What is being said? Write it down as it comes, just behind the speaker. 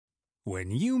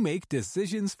When you make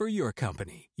decisions for your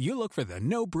company, you look for the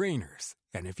no-brainers.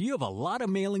 And if you have a lot of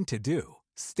mailing to do,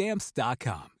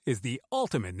 Stamps.com is the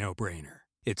ultimate no-brainer.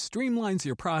 It streamlines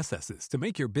your processes to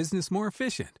make your business more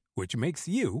efficient, which makes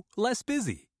you less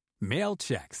busy. Mail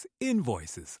checks,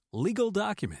 invoices, legal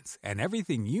documents, and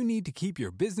everything you need to keep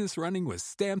your business running with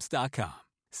Stamps.com.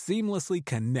 Seamlessly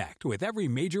connect with every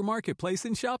major marketplace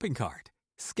and shopping cart.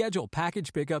 Schedule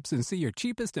package pickups and see your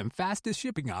cheapest and fastest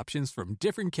shipping options from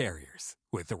different carriers,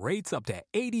 with rates up to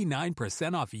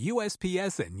 89% off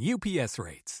USPS and UPS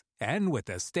rates. And with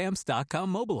the Stamps.com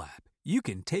mobile app, you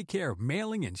can take care of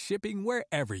mailing and shipping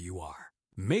wherever you are.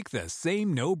 Make the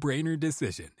same no-brainer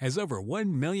decision as over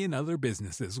 1 million other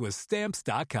businesses with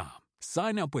Stamps.com.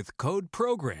 Sign up with code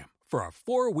PROGRAM for a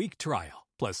 4-week trial,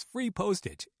 plus free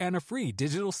postage and a free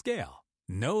digital scale.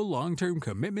 No long-term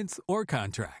commitments or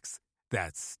contracts.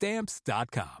 That's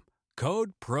Stamps.com.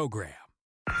 Code PROGRAM.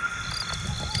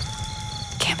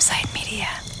 Campsite Media.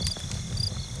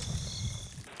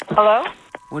 Hello?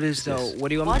 What do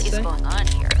you want me to say? What is going on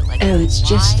here? It's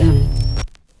just,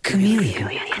 Chameleon.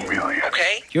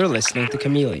 Okay. You're listening to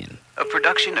Chameleon, a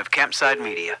production of Campside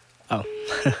Media. Oh.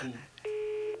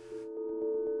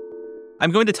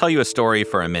 I'm going to tell you a story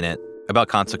for a minute about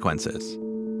consequences.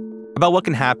 About what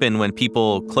can happen when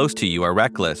people close to you are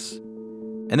reckless,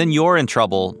 and then you're in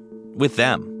trouble with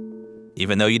them,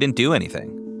 even though you didn't do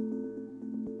anything.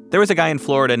 There was a guy in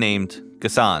Florida named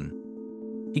Ghassan.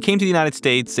 He came to the United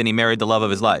States and he married the love of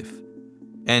his life.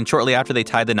 And shortly after they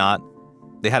tied the knot,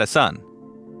 they had a son.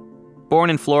 Born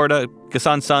in Florida,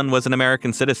 Ghassan's son was an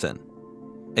American citizen.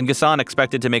 And Ghassan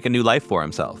expected to make a new life for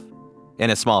himself and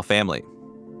his small family.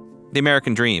 The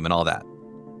American dream and all that.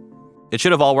 It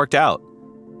should have all worked out,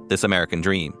 this American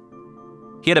dream.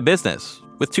 He had a business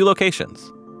with 2 locations.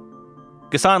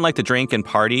 Ghassan liked to drink and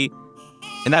party,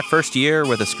 and that first year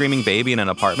with a screaming baby in an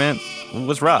apartment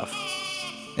was rough.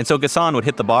 And so Ghassan would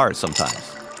hit the bars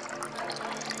sometimes.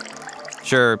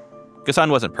 Sure,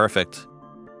 Ghassan wasn't perfect,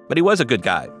 but he was a good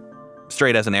guy,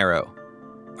 straight as an arrow,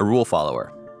 a rule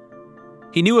follower.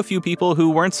 He knew a few people who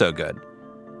weren't so good,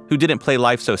 who didn't play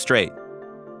life so straight.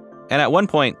 And at one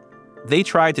point, they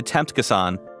tried to tempt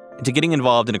Ghassan into getting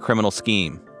involved in a criminal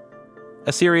scheme.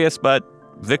 A serious but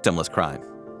victimless crime.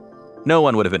 No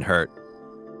one would have been hurt.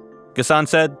 Ghassan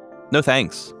said, "No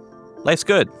thanks. Life's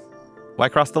good. Why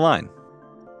cross the line?"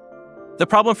 The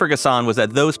problem for Ghassan was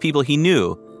that those people he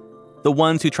knew, the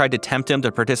ones who tried to tempt him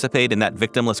to participate in that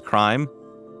victimless crime,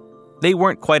 they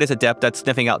weren't quite as adept at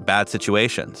sniffing out bad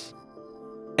situations.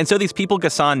 And so these people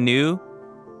Ghassan knew,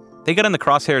 they got in the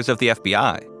crosshairs of the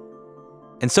FBI.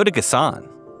 And so did Ghassan,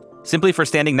 simply for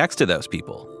standing next to those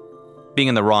people, being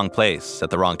in the wrong place at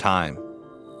the wrong time.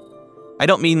 I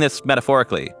don't mean this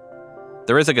metaphorically.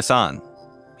 There is a Ghassan.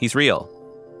 He's real.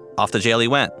 Off to jail he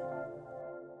went.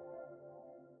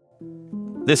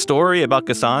 This story about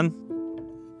Ghassan,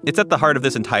 it's at the heart of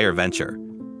this entire venture,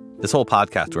 this whole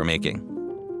podcast we're making.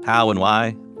 How and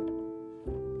why?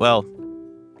 Well,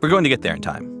 we're going to get there in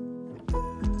time.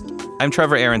 I'm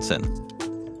Trevor Aronson.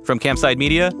 From Campside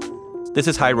Media, this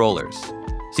is High Rollers,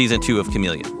 Season 2 of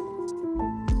Chameleon.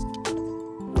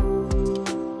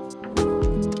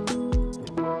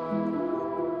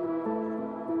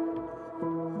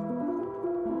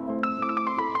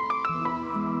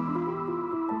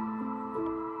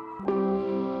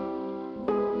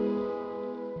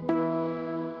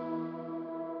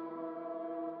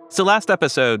 So last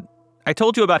episode, I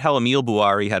told you about how Emil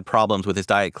Bouari had problems with his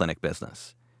diet clinic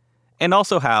business, and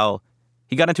also how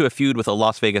he got into a feud with a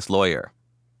Las Vegas lawyer,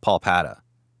 Paul Pata.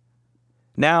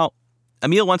 Now,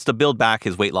 Emil wants to build back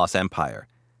his weight loss empire,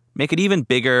 make it even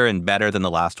bigger and better than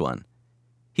the last one.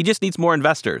 He just needs more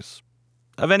investors,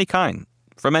 of any kind,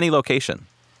 from any location.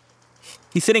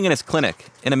 He's sitting in his clinic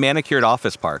in a manicured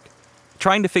office park,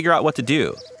 trying to figure out what to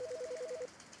do.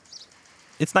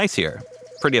 It's nice here,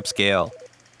 pretty upscale.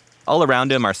 All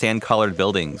around him are sand-colored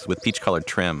buildings with peach-colored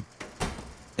trim.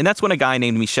 And that's when a guy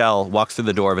named Michel walks through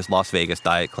the door of his Las Vegas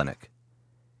diet clinic.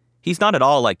 He's not at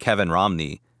all like Kevin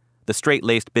Romney, the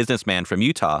straight-laced businessman from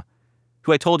Utah,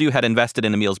 who I told you had invested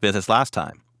in Emil's business last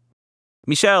time.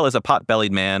 Michel is a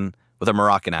pot-bellied man with a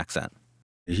Moroccan accent.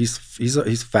 He's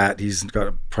fat. He's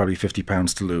got probably 50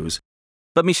 pounds to lose.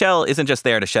 But Michel isn't just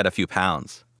there to shed a few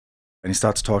pounds. And he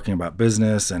starts talking about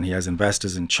business, and he has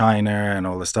investors in China and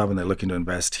all this stuff, and they're looking to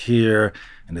invest here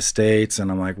in the States.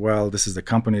 And I'm like, well, this is the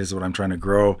company, this is what I'm trying to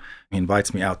grow. He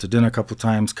invites me out to dinner a couple of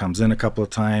times, comes in a couple of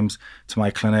times to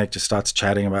my clinic, just starts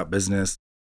chatting about business.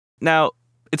 Now,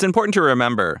 it's important to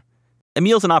remember,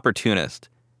 Emil's an opportunist,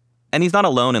 and he's not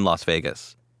alone in Las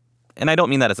Vegas. And I don't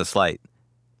mean that as a slight.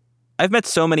 I've met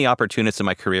so many opportunists in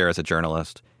my career as a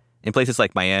journalist, in places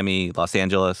like Miami, Los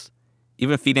Angeles,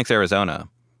 even Phoenix, Arizona.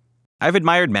 I've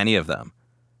admired many of them.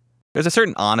 There's a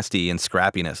certain honesty and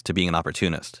scrappiness to being an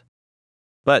opportunist.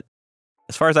 But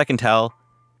as far as I can tell,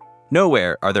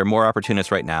 nowhere are there more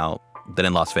opportunists right now than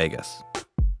in Las Vegas.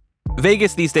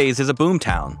 Vegas these days is a boom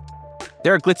town.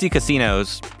 There are glitzy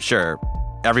casinos, sure,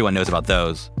 everyone knows about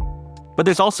those. But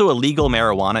there's also a legal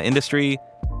marijuana industry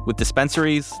with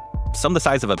dispensaries, some the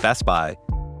size of a Best Buy,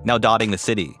 now dotting the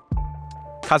city.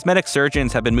 Cosmetic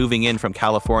surgeons have been moving in from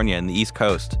California and the East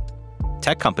Coast.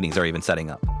 Tech companies are even setting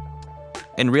up.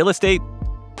 In real estate,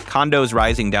 condos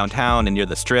rising downtown and near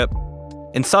the Strip,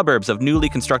 and suburbs of newly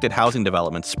constructed housing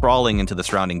developments sprawling into the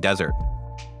surrounding desert.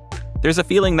 There's a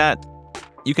feeling that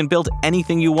you can build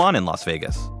anything you want in Las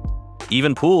Vegas,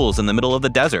 even pools in the middle of the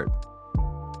desert.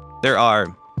 There are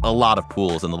a lot of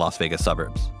pools in the Las Vegas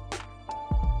suburbs.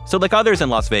 So like others in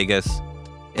Las Vegas,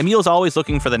 Emil's always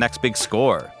looking for the next big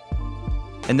score.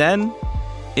 And then,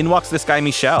 in walks this guy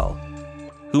Michel,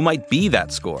 who might be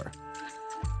that score.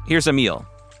 Here's Emil.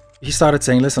 He started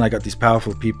saying, listen, I got these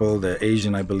powerful people, they're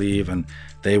Asian, I believe, and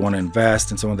they want to invest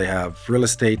in someone. They have real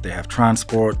estate, they have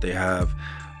transport, they have,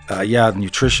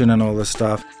 nutrition and all this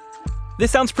stuff. This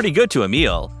sounds pretty good to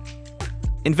Emil.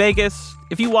 In Vegas,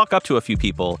 if you walk up to a few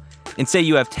people and say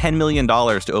you have $10 million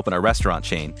to open a restaurant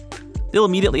chain, they'll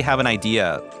immediately have an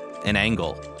idea, an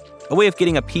angle, a way of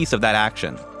getting a piece of that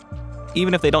action,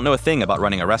 even if they don't know a thing about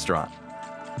running a restaurant.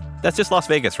 That's just Las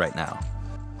Vegas right now,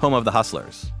 home of the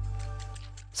hustlers.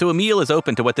 So Emil is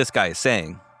open to what this guy is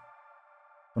saying.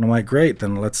 And I'm like, great,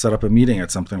 then let's set up a meeting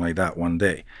at something like that one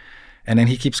day. And then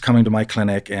he keeps coming to my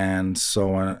clinic and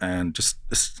so on, and just,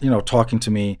 talking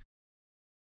to me.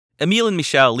 Emil and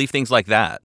Michel leave things like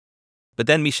that. But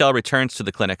then Michel returns to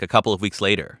the clinic a couple of weeks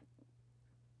later.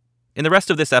 In the rest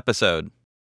of this episode,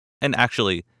 and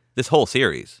actually this whole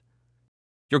series,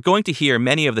 you're going to hear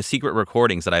many of the secret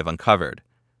recordings that I've uncovered.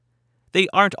 They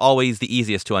aren't always the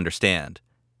easiest to understand,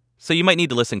 so you might need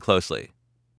to listen closely.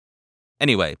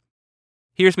 Anyway,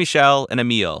 here's Michel and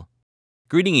Emil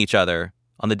greeting each other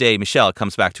on the day Michel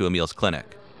comes back to Emil's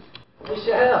clinic.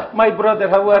 Michel, my brother,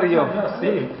 how are you?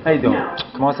 How you doing?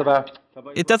 Comment ça va?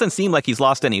 It doesn't seem like he's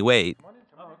lost any weight,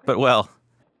 but well,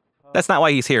 that's not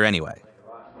why he's here anyway.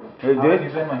 You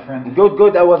good?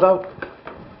 Good. I was out.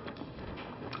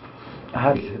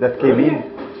 That came in.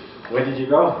 Where did you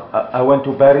go? I went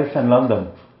to Paris and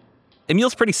London.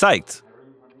 Emil's pretty psyched.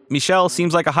 Michel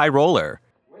seems like a high roller,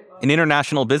 an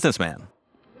international businessman.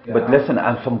 But listen,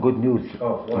 I have some good news.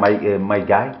 My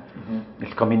guy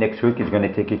is coming next week. He's going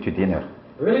to take you to dinner.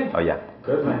 Really? Oh, yeah.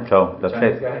 Good, man. So that's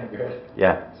Chinese it. Guy. Good.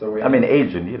 Yeah. So Asian, my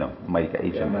Asian.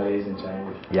 Yeah, Malaysian,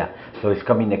 Chinese. Yeah. So he's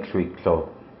coming next week. So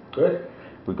good.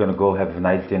 We're going to go have a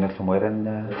nice dinner somewhere, and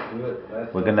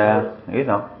we're going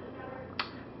to,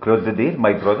 close the deal,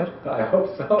 my brother. I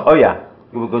hope so. Oh, yeah.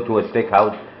 We will go to a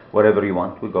steakhouse, wherever you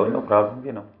want. We go, no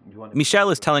problem,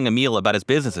 Michel is telling Emil about his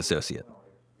business associate,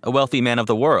 a wealthy man of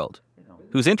the world,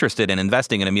 who's interested in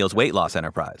investing in Emil's weight loss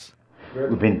enterprise.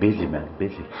 We've been busy, man,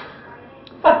 busy.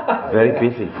 Very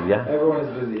busy, yeah. Everyone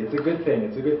is busy. It's a good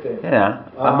thing.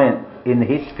 Yeah, in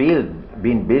his field,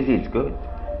 being busy is good.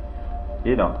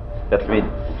 That's when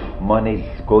money's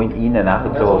going in and out.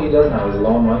 And that's what he does now, is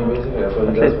loan money, basically. That's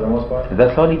what he does for the most part.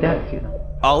 That's all he does,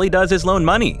 All he does is loan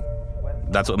money.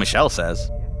 That's what Michel says.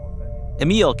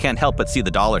 Emil can't help but see the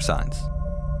dollar signs.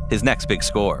 His next big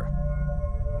score.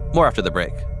 More after the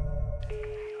break.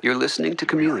 You're listening to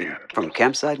Chameleon from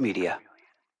Campside Media.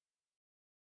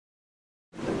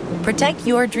 Protect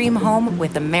your dream home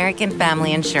with American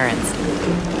Family Insurance.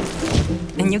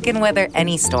 And you can weather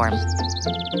any storm.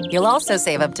 You'll also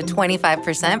save up to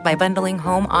 25% by bundling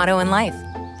home, auto, and life.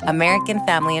 American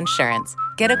Family Insurance.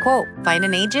 Get a quote. Find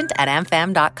an agent at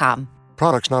amfam.com.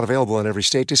 Products not available in every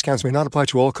state. Discounts may not apply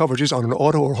to all coverages on an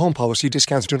auto or home policy.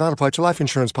 Discounts do not apply to life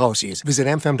insurance policies. Visit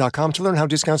amfam.com to learn how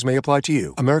discounts may apply to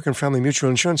you. American Family Mutual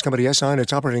Insurance Company, SI, and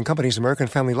its operating companies, American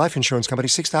Family Life Insurance Company,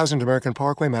 6000 American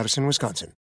Parkway, Madison,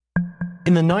 Wisconsin.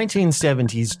 In the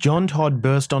 1970s, John Todd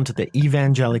burst onto the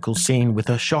evangelical scene with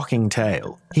a shocking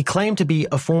tale. He claimed to be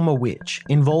a former witch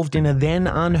involved in a then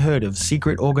unheard-of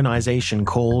secret organization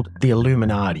called the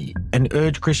Illuminati and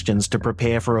urged Christians to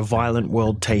prepare for a violent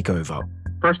world takeover.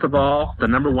 First of all, the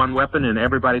number one weapon in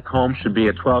everybody's home should be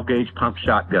a 12-gauge pump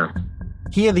shotgun.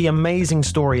 Hear the amazing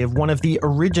story of one of the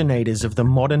originators of the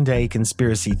modern-day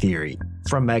conspiracy theory.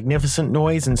 From Magnificent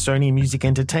Noise and Sony Music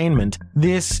Entertainment,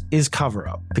 this is Cover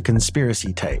Up, the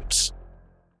Conspiracy Tapes.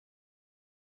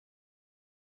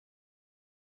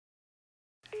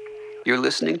 You're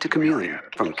listening to Chameleon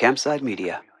from Campside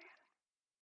Media.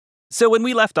 So when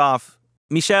we left off,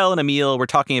 Michel and Emil were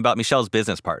talking about Michel's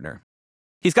business partner,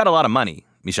 He's got a lot of money,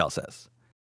 Michel says.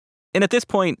 And at this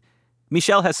point,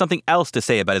 Michel has something else to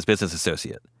say about his business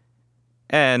associate.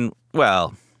 And,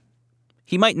 well,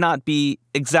 he might not be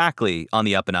exactly on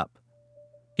the up and up.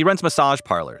 He runs massage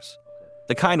parlors,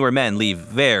 the kind where men leave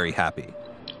very happy.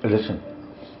 Listen,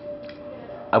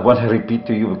 I want to repeat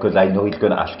to you because I know he's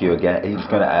going to ask you again. He's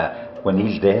going to, when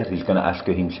he's there, he's going to ask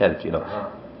you himself,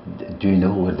 do you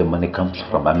know where the money comes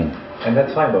from? I mean... And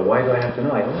that's fine, but why do I have to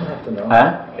know? I don't have to know.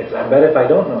 Huh? It's better if I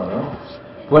don't know, no?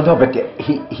 Well, no, but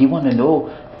he want to know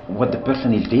what the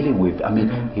person is dealing with. I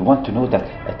mean, he want to know that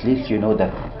at least you know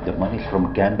that the money's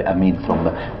from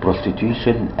from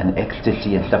prostitution and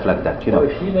ecstasy and stuff like that, Well,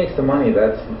 if he makes the money,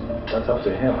 that's up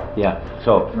to him. Yeah,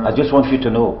 so I just want you to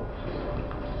know.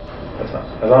 That's fine.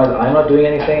 As long as I'm not doing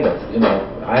anything, that's,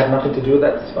 I have nothing to do with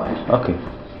that, it's fine. Okay.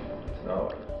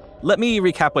 No. Let me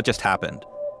recap what just happened.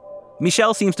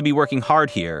 Michel seems to be working hard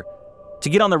here to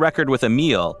get on the record with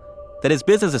Emile that his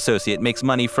business associate makes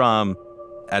money from,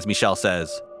 as Michel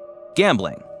says,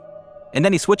 gambling. And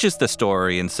then he switches the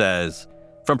story and says,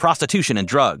 from prostitution and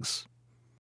drugs.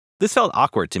 This felt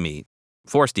awkward to me,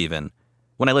 forced even,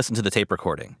 when I listened to the tape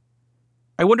recording.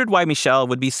 I wondered why Michel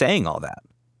would be saying all that.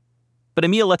 But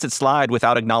Emile lets it slide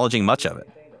without acknowledging much of it.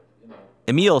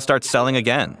 Emile starts selling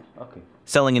again,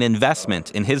 selling an investment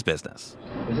in his business.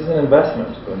 This is an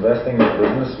investment. We're investing in the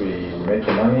business, we make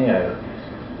the money,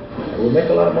 we'll make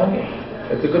a lot of money.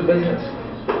 It's a good business.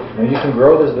 You can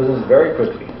grow this business very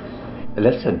quickly.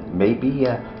 Listen, maybe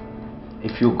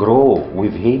if you grow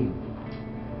with him,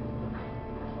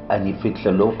 and if it's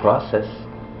a low process,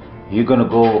 you're going to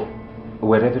go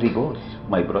wherever he goes,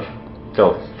 my brother.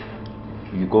 So,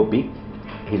 you go big,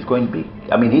 he's going big.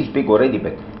 I mean, he's big already,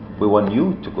 but we want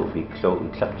you to go big, so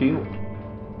it's up to you.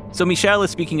 So Michel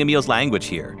is speaking Emile's language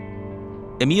here.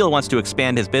 Emile wants to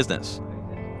expand his business,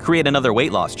 create another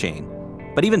weight loss chain,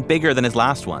 but even bigger than his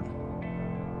last one.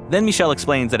 Then Michel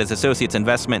explains that his associate's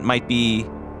investment might be,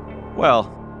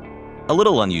 well, a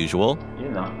little unusual.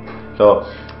 So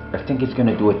I think he's going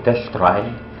to do a test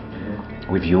trial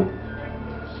with you.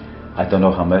 I don't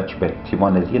know how much, but he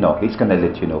wanted, he's going to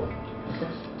let you know.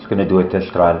 He's going to do a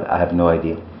test trial. I have no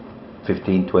idea.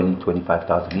 15, 20,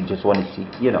 25,000. He just want to see,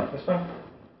 That's fine.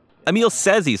 Emile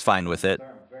says he's fine with it,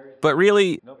 but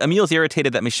really, Emile's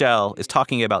irritated that Michel is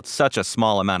talking about such a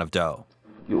small amount of dough.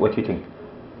 What do you think?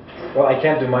 Well, I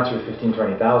can't do much with 15,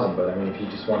 20,000, but I mean, if he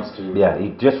just wants to... Yeah,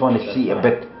 he just wants to see a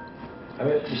bit. I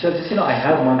mean, Michel, just, I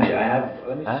have money.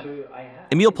 Let me show you.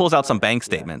 Emile pulls out some bank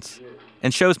statements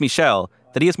and shows Michel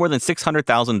that he has more than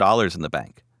 $600,000 in the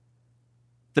bank.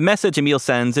 The message Emile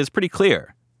sends is pretty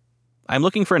clear. I'm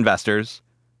looking for investors,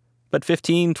 but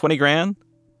 15, 20 grand?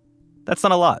 That's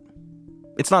not a lot.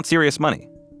 It's not serious money.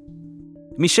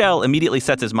 Michel immediately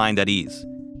sets his mind at ease.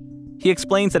 He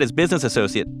explains that his business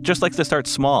associate just likes to start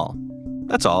small.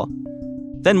 That's all.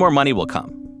 Then more money will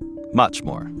come. Much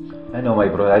more. I know, my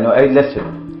brother. I know. Hey,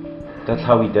 listen. That's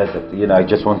how he does it. I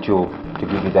just want you to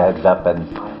give you the heads up and,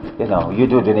 you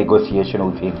do the negotiation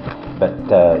with him. But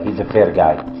he's a fair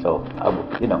guy. So,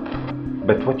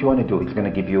 But what you want to do, he's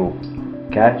going to give you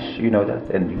cash, that,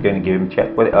 and you're going to give him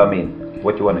check. What do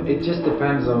you want to do? It just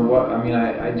depends on what,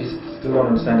 I just still don't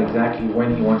understand exactly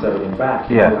when he wants everything back.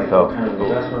 Yeah, what kind of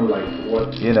investment, what,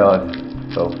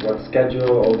 what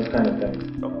schedule, all this kind of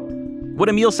thing. What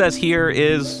Emile says here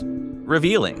is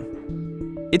revealing.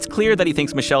 It's clear that he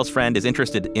thinks Michel's friend is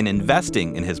interested in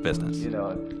investing in his business.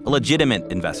 A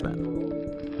legitimate investment.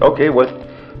 Okay, well,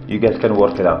 you guys can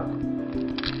work it out.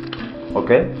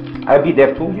 Okay? I'll be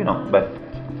there too, but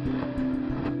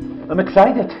I'm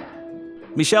excited.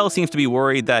 Michel seems to be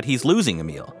worried that he's losing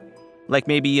Emile. Like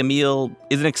maybe Emile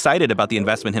isn't excited about the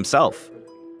investment himself.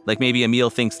 Like maybe Emile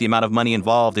thinks the amount of money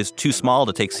involved is too small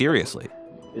to take seriously.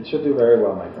 It should do very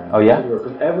well, my friend. Oh, yeah?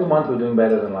 Because every month we're doing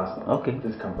better than last month. Okay.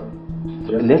 This company.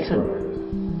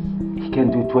 Listen, he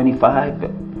can do 25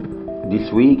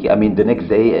 this week. The next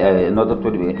day, another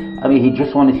 20. He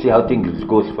just wants to see how things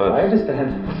goes first. I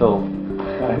understand. So,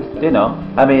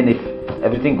 if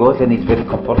everything goes and he's very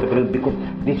comfortable, because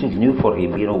this is new for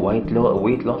him, weight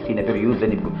loss, he never used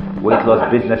any weight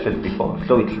loss businesses before,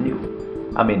 so it's new.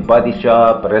 Body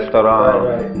shop,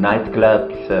 restaurant,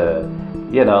 nightclubs,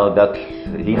 he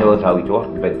knows how it works,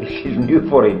 but this is new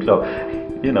for him, so,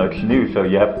 it's new, so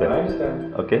you have to... I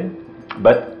understand. Okay?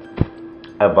 But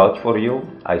I vouch for you.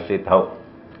 I said how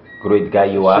great guy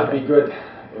you are. It should be good.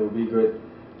 It will be good,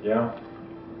 yeah.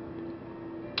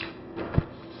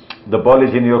 The ball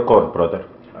is in your court, brother.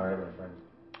 All right, my friend.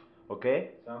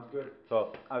 Okay? Sounds good.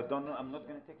 So, I'm not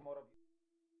going to take more of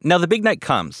you. Now the big night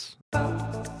comes.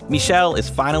 Michel is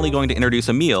finally going to introduce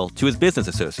Emile to his business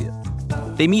associate.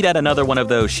 They meet at another one of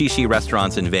those shishi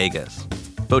restaurants in Vegas,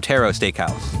 Botero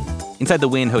Steakhouse, inside the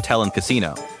Wynn Hotel and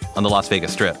Casino on the Las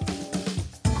Vegas Strip.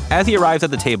 As he arrives at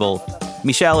the table,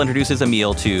 Michel introduces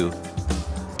Emile to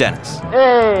Dennis.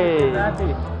 Hey!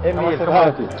 Emile, come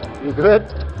on. You good?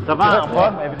 Ça va, en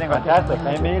forme? Everything fantastic.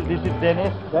 Emile, this is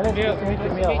Dennis. Dennis, nice to meet you,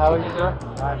 Emile. How are you, sir?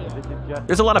 This is Justin.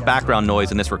 There's a lot of background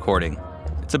noise in this recording.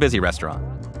 It's a busy restaurant.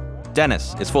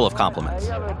 Dennis is full of compliments.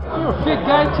 You're a fit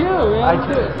guy too, yeah.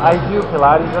 I do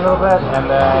Pilates a little bit, and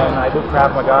then I do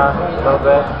Krav Maga a little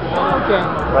bit. Okay.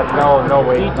 But no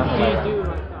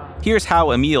weight. Here's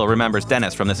how Emile remembers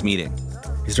Dennis from this meeting.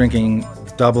 He's drinking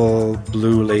double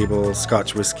Blue Label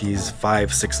Scotch whiskeys,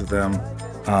 5-6 of them,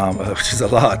 which is a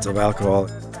lot of alcohol.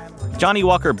 Johnny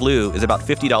Walker Blue is about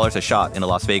 $50 a shot in a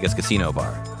Las Vegas casino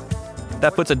bar.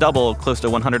 That puts a double close to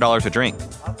 $100 a drink.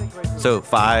 So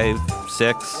 5,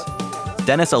 6.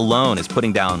 Dennis alone is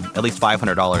putting down at least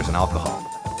 $500 in alcohol.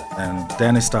 And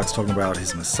Dennis starts talking about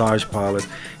his massage parlors.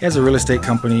 He has a real estate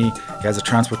company, he has a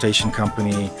transportation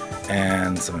company,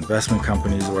 and some investment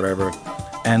companies or whatever.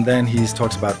 And then he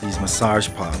talks about these massage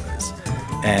parlors.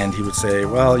 And he would say,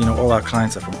 well, all our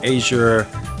clients are from Asia,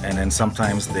 and then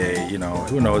sometimes they,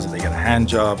 who knows if they get a hand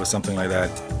job or something like that.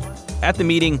 At the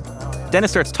meeting, Dennis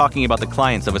starts talking about the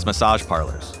clients of his massage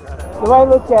parlors. The way I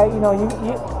look at,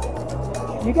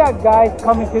 you got guys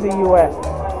coming to the U.S.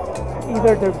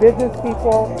 Either they're business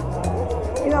people,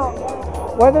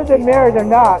 whether they're married or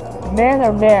not, man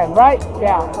or man, right?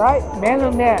 Yeah, right? Man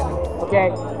or man, okay?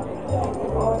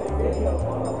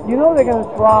 They're going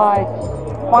to try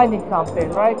finding something,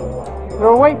 right? They're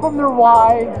away from their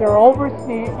wives, they're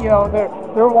overseas,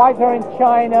 their wives are in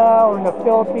China or in the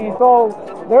Philippines, so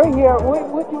they're here.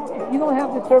 If you don't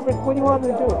have the service, what do you want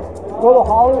them to do? Go to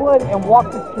Hollywood and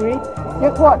walk the street?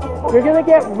 Guess what? They're going to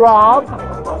get robbed,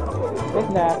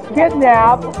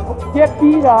 kidnapped, get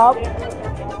beat up,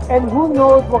 and who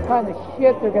knows what kind of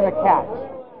shit they're going to catch.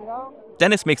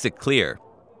 Dennis makes it clear.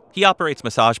 He operates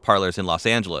massage parlors in Los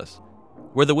Angeles,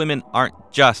 where the women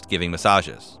aren't just giving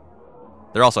massages.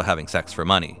 They're also having sex for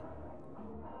money.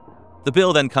 The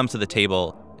bill then comes to the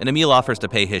table, and Emile offers to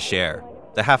pay his share,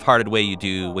 the half-hearted way you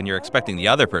do when you're expecting the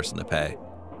other person to pay,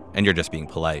 and you're just being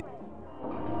polite.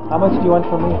 How much do you want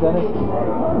from me, Dennis?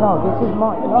 No, this is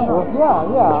mine. No.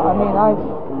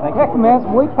 Yeah. Heck, man, it's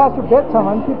way past your bedtime.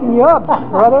 I'm keeping you up,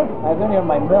 brother. I don't have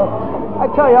my milk. I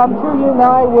tell you, I'm sure you and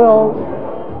I will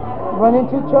run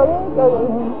into each other,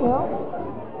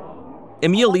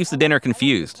 Emile leaves the dinner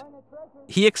confused.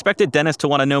 He expected Dennis to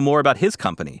want to know more about his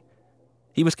company.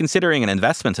 He was considering an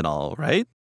investment and all, right?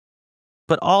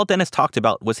 But all Dennis talked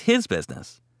about was his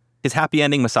business, his happy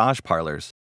ending massage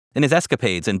parlors, and his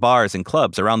escapades in bars and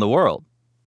clubs around the world.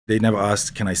 They never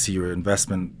asked, can I see your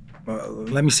investment?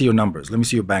 Let me see your numbers. Let me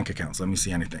see your bank accounts. Let me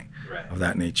see anything of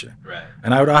that nature. Right.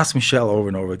 And I would ask Michel over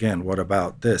and over again, what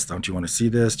about this? Don't you want to see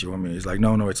this? Do you want me? He's like,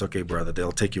 no, it's okay, brother.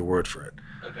 They'll take your word for it.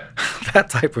 Okay. That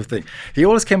type of thing. He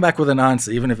always came back with an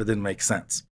answer, even if it didn't make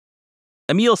sense.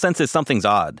 Emile senses something's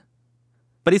odd.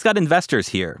 But he's got investors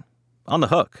here, on the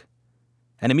hook.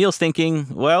 And Emile's thinking,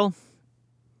 well,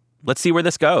 let's see where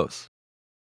this goes.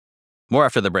 More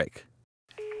after the break.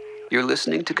 You're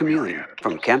listening to Chameleon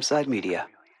from Campside Media.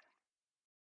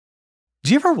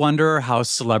 Do you ever wonder how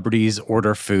celebrities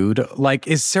order food? Like,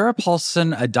 is Sarah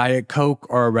Paulson a Diet Coke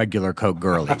or a regular Coke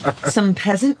girlie? Some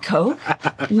peasant Coke?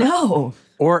 No.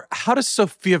 Or how does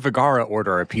Sofia Vergara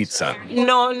order a pizza?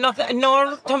 No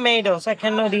tomatoes. I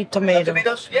cannot eat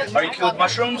tomatoes. Yes. Are you cool with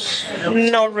mushrooms?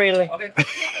 Not really.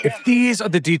 If these are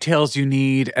the details you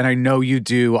need, and I know you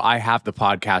do, I have the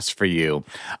podcast for you.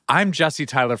 I'm Jesse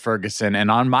Tyler Ferguson,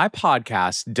 and on my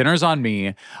podcast, Dinners on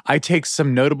Me, I take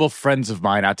some notable friends of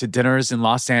mine out to dinners in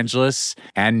Los Angeles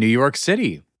and New York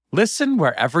City. Listen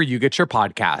wherever you get your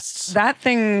podcasts. That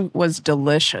thing was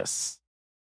delicious.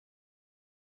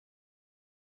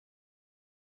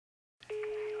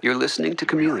 You're listening to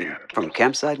Chameleon from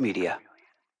Campside Media.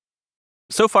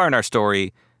 So far in our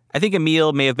story, I think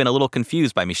Emile may have been a little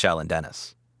confused by Michel and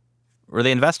Dennis. Were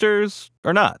they investors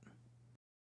or not?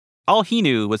 All he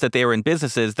knew was that they were in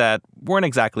businesses that weren't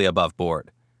exactly above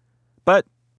board. But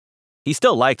he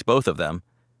still liked both of them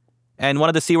and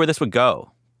wanted to see where this would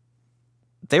go.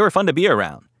 They were fun to be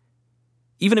around.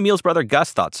 Even Emile's brother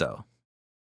Gus thought so.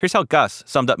 Here's how Gus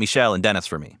summed up Michel and Dennis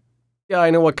for me. Yeah, I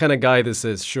know what kind of guy this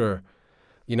is, sure.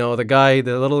 The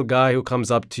little guy who comes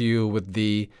up to you with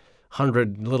the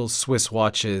 100 little Swiss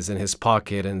watches in his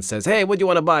pocket and says, hey, what do you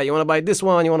want to buy? You want to buy this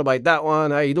one? You want to buy that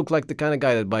one? Hey, you look like the kind of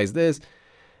guy that buys this.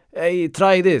 Hey,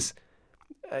 try this.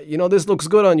 This looks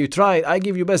good on you. Try it. I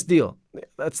give you best deal.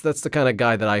 That's the kind of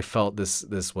guy that I felt this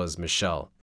was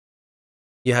Michel.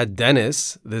 You had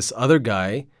Dennis, this other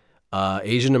guy,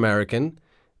 Asian American,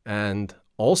 and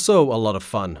also a lot of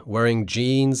fun, wearing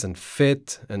jeans and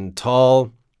fit and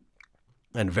tall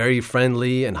and very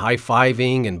friendly and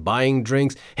high-fiving and buying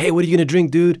drinks. Hey, what are you going to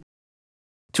drink, dude?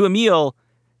 To Emil,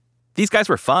 these guys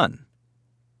were fun.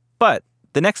 But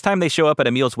the next time they show up at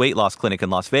Emil's weight loss clinic in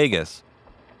Las Vegas,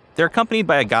 they're accompanied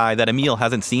by a guy that Emil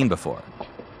hasn't seen before.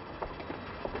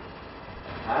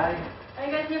 Hi. Are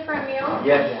you guys here for Emil?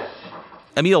 Yes.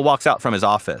 Emil walks out from his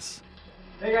office.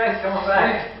 Hey guys, come on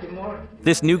back. Good morning.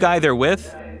 This new guy they're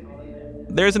with,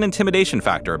 there's an intimidation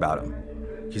factor about him.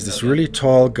 He's this really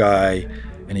tall guy,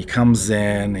 and he comes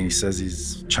in and he says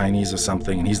he's Chinese or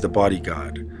something, and he's the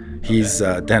bodyguard. He's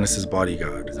Dennis's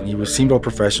bodyguard. And he seemed all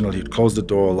professional. He'd close the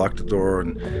door, lock the door,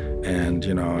 and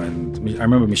you know, and I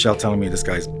remember Michelle telling me this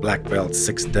guy's black belt,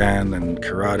 6 Dan and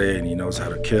karate, and he knows how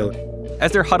to kill.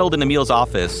 As they're huddled in Emil's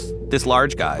office, this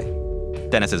large guy,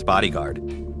 Dennis's bodyguard,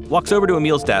 walks over to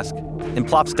Emil's desk and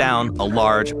plops down a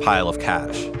large pile of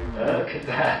cash. Look at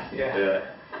that. Yeah.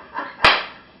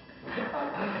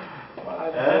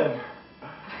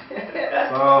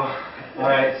 All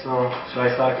right, so should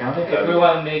I start counting? If we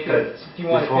want to make it, if you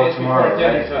want to before finish tomorrow, before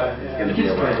dinner right? time. It's going to be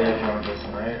a right day if you want this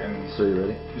one, right? And so you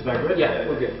ready? Is that good? Yeah,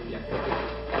 we're good. Yeah.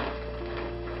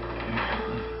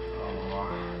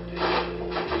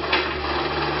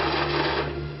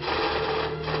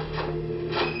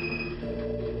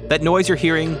 That noise you're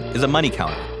hearing is a money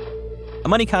counter. A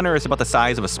money counter is about the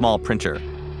size of a small printer.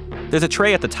 There's a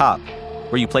tray at the top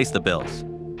where you place the bills,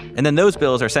 and then those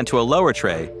bills are sent to a lower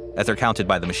tray as they're counted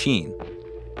by the machine.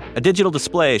 A digital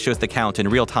display shows the count in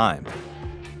real time.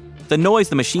 The noise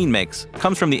the machine makes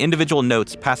comes from the individual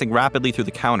notes passing rapidly through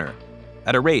the counter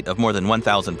at a rate of more than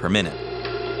 1,000 per minute.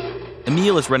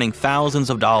 Emil is running thousands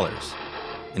of dollars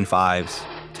in 5s,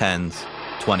 10s,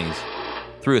 20s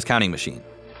through his counting machine.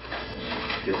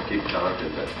 Just keep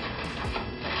counting it.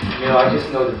 You know, I just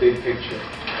know the big picture,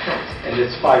 and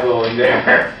it's 5-0 in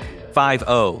there.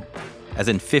 5-0, as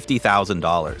in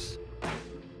 $50,000.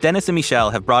 Dennis and Michelle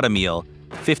have brought Emil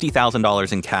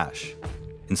 $50,000 in cash,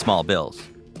 in small bills.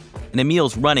 And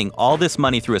Emil's running all this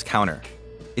money through his counter.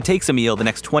 It takes Emil the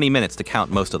next 20 minutes to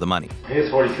count most of the money. Here's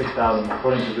 46,000.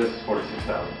 According to this,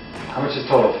 46,000. How much is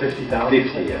total? 50,000?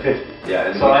 50, yeah. 50.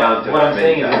 Yeah, and so what I'm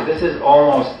saying is, that. if this is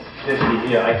almost 50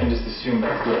 here, I can just assume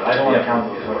that's good. I don't want to count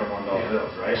those $21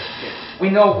 bills, right? We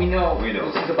know.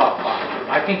 This is about 5.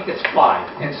 I think it's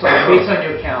 5, and so based on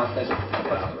your count, that's going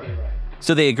to be right.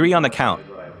 So they agree on the count,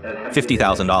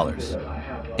 $50,000.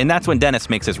 And that's when Dennis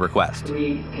makes his request. Can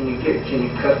you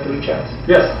cut 3 checks?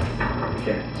 Yes.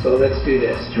 Okay, so let's do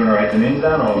this. Do you want to write the names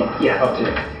down, or Yeah. Up to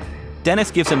you? Dennis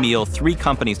gives Emil 3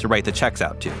 companies to write the checks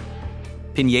out to: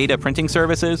 Pineda Printing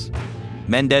Services,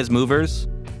 Mendez Movers,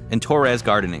 and Torres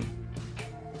Gardening.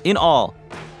 In all,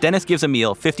 Dennis gives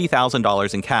Emil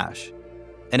 $50,000 in cash.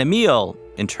 And Emil,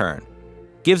 in turn,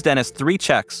 gives Dennis 3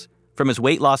 checks from his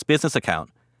weight loss business account,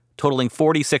 totaling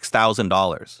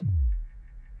 $46,000.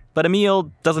 But Emil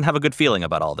doesn't have a good feeling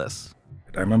about all this.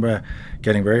 I remember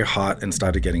getting very hot and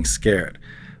started getting scared.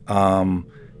 And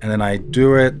then I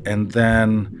do it, and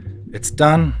then it's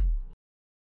done.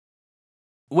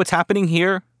 What's happening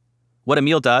here, what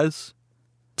Emil does,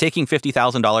 taking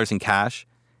 $50,000 in cash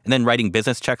and then writing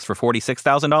business checks for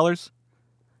 $46,000,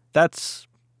 that's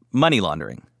money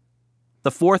laundering. The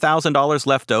 $4,000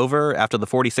 left over after the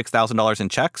 $46,000 in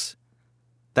checks,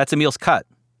 that's Emil's cut,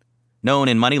 known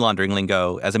in money laundering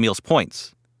lingo as Emil's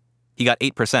points. He got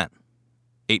 8%.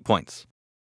 8 points.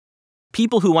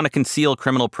 People who want to conceal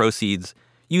criminal proceeds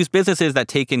use businesses that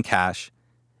take in cash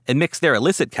and mix their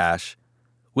illicit cash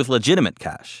with legitimate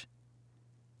cash.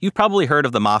 You've probably heard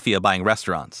of the mafia buying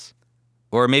restaurants.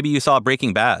 Or maybe you saw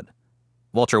Breaking Bad.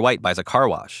 Walter White buys a car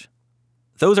wash.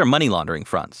 Those are money laundering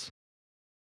fronts.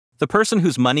 The person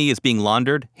whose money is being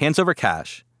laundered hands over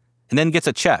cash and then gets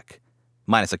a check,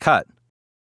 minus a cut,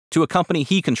 to a company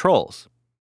he controls,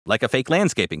 like a fake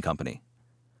landscaping company,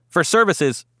 for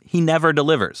services he never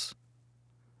delivers.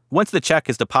 Once the check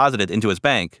is deposited into his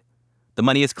bank, the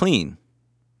money is clean,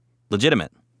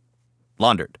 legitimate,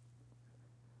 laundered.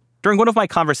 During one of my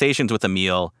conversations with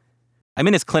Emil, I'm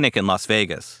in his clinic in Las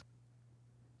Vegas.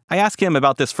 I ask him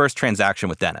about this first transaction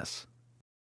with Dennis.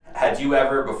 Had you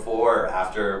ever before or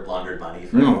after laundered money?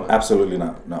 No, absolutely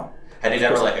not, no. Had it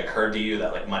ever occurred to you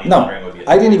that money laundering would be?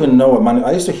 I didn't even know what money.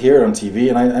 I used to hear it on TV,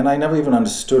 and I never even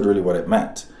understood really what it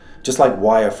meant. Just like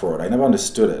wire fraud, I never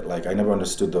understood it. Like I never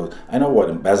understood those. I know what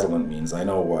embezzlement means. I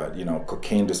know what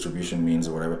cocaine distribution means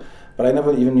or whatever. But I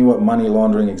never even knew what money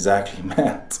laundering exactly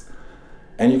meant.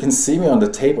 And you can see me on the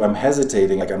tape. I'm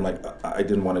hesitating. I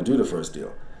didn't want to do the first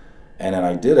deal, and then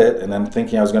I did it, and then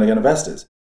thinking I was going to get investors.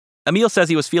 Emil says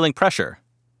he was feeling pressure.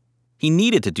 He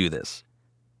needed to do this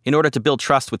in order to build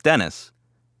trust with Dennis,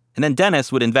 and then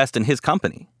Dennis would invest in his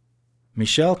company.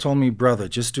 Michelle told me, brother,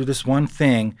 just do this one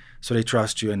thing so they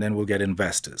trust you, and then we'll get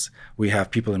investors. We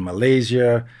have people in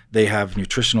Malaysia. They have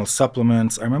nutritional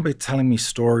supplements. I remember telling me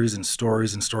stories and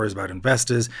stories and stories about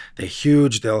investors. They're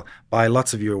huge. They'll buy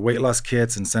lots of your weight loss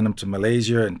kits and send them to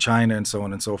Malaysia and China and so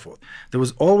on and so forth. There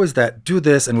was always that, do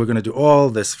this, and we're going to do all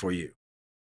this for you.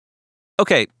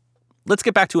 Okay, let's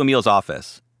get back to Emil's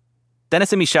office.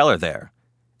 Dennis and Michelle are there,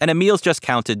 and Emil's just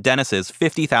counted Dennis's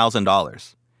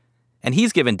 $50,000. And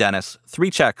he's given Dennis 3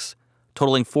 checks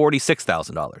totaling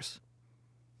 $46,000.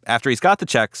 After he's got the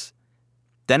checks,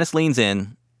 Dennis leans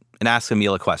in and asks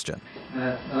Emil a question.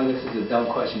 No, this is a dumb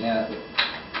question. Yeah, you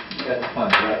got the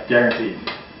funds, right? Guaranteed.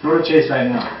 Go to Chase right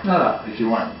now. No. If you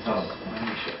want.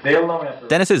 They'll know after.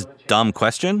 Dennis's dumb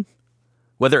question,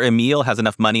 whether Emil has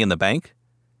enough money in the bank,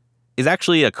 is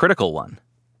actually a critical one.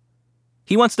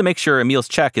 He wants to make sure Emil's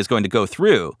check is going to go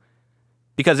through,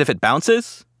 because if it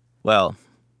bounces, well,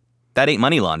 that ain't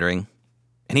money laundering,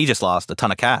 and he just lost a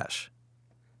ton of cash.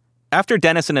 After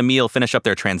Dennis and Emil finish up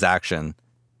their transaction,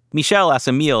 Michelle asks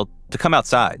Emil to come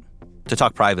outside to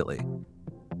talk privately.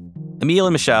 Emil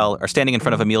and Michelle are standing in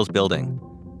front of Emil's building,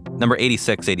 number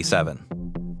 8687.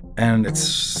 And it's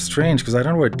strange because I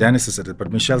don't know where Dennis is at it,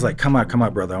 but Michelle's like, come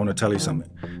out, brother. I want to tell you something.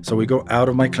 So we go out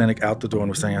of my clinic, out the door, and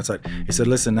we're standing outside. He said,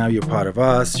 listen, now you're part of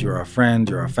us. You're our friend.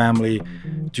 You're our family.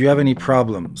 Do you have any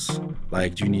problems?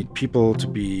 Like, do you need people to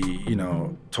be,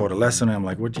 taught a lesson? And I'm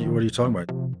like, what are you talking about?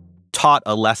 Taught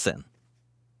a lesson.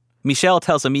 Michelle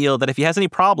tells Emil that if he has any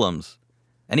problems,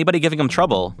 anybody giving him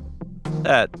trouble,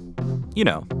 that,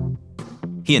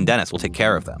 he and Dennis will take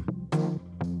care of them.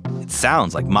 It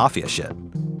sounds like mafia shit.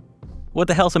 What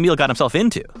the hell's Emil got himself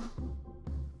into?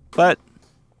 But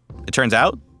it turns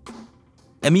out,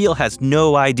 Emil has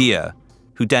no idea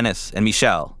who Dennis and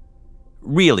Michelle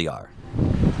really are.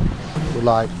 We're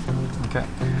live. Okay,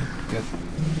 good.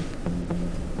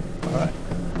 All right.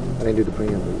 I didn't do the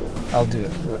preamble. I'll do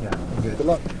it. Yeah, good. Good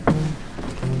luck.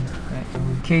 Right.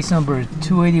 Case number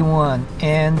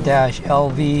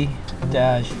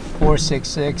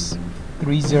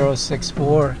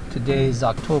 281N-LV-466-3064. Today is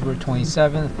October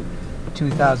 27th.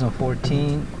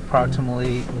 2014,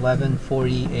 approximately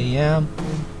 11:40 a.m.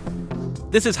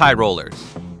 This is High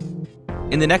Rollers.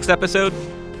 In the next episode,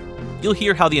 you'll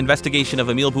hear how the investigation of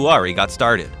Emil Bouari got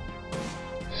started.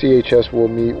 CHS will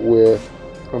meet with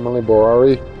Emil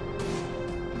Bouari,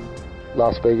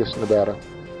 Las Vegas, Nevada.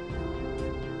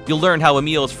 You'll learn how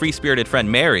Emil's free-spirited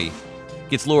friend Mary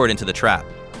gets lured into the trap.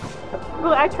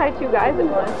 Well, I tried 2 guys at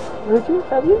once. Did you?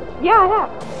 Have you? Yeah, I have.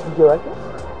 Did you like it?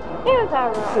 Yeah, it's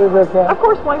all right. It was okay. Of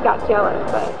course, one got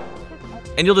jealous, but...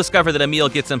 And you'll discover that Emil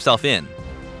gets himself in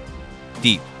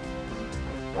deep.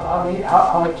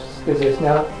 How much is this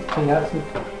now? Can you ask me?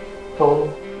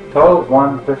 Total? Total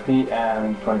 150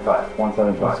 and 25.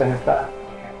 175. 175.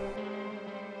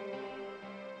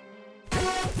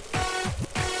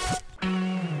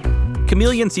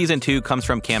 Chameleon Season 2 comes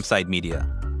from Campside Media.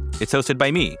 It's hosted by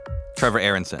me, Trevor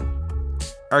Aronson.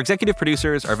 Our executive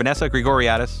producers are Vanessa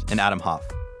Grigoriadis and Adam Hoff.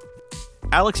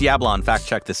 Alex Yablon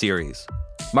fact-checked the series.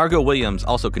 Margot Williams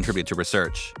also contributed to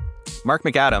research. Mark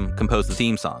McAdam composed the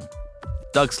theme song.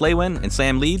 Doug Slaywin and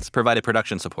Sam Leeds provided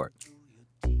production support.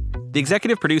 The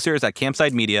executive producers at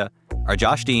Campside Media are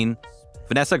Josh Dean,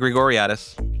 Vanessa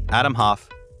Grigoriadis, Adam Hoff,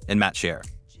 and Matt Scher.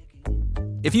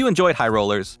 If you enjoyed High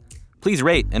Rollers, please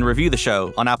rate and review the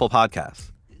show on Apple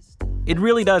Podcasts. It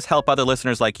really does help other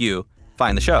listeners like you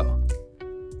find the show.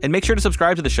 And make sure to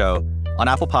subscribe to the show on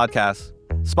Apple Podcasts,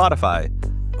 Spotify,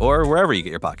 or wherever you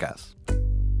get your podcasts.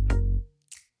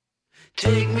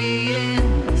 Take me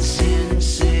in, Sin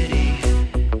City.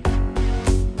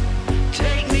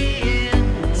 Take me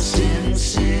in, Sin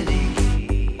City.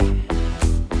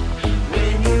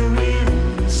 When you're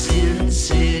in Sin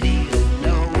City,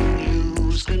 no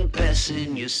use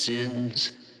confessing your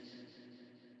sins.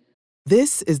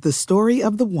 This is the story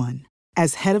of the one.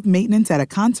 As head of maintenance at a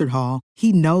concert hall,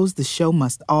 he knows the show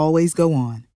must always go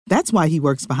on. That's why he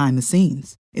works behind the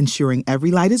scenes, ensuring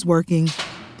every light is working,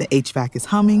 the HVAC is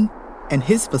humming, and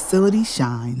his facility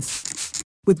shines.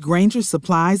 With Grainger's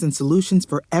supplies and solutions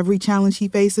for every challenge he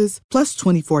faces, plus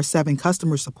 24/7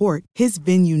 customer support, his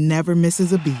venue never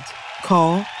misses a beat.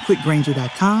 Call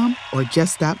quickgrainger.com or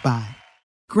just stop by.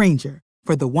 Grainger,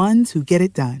 for the ones who get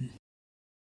it done.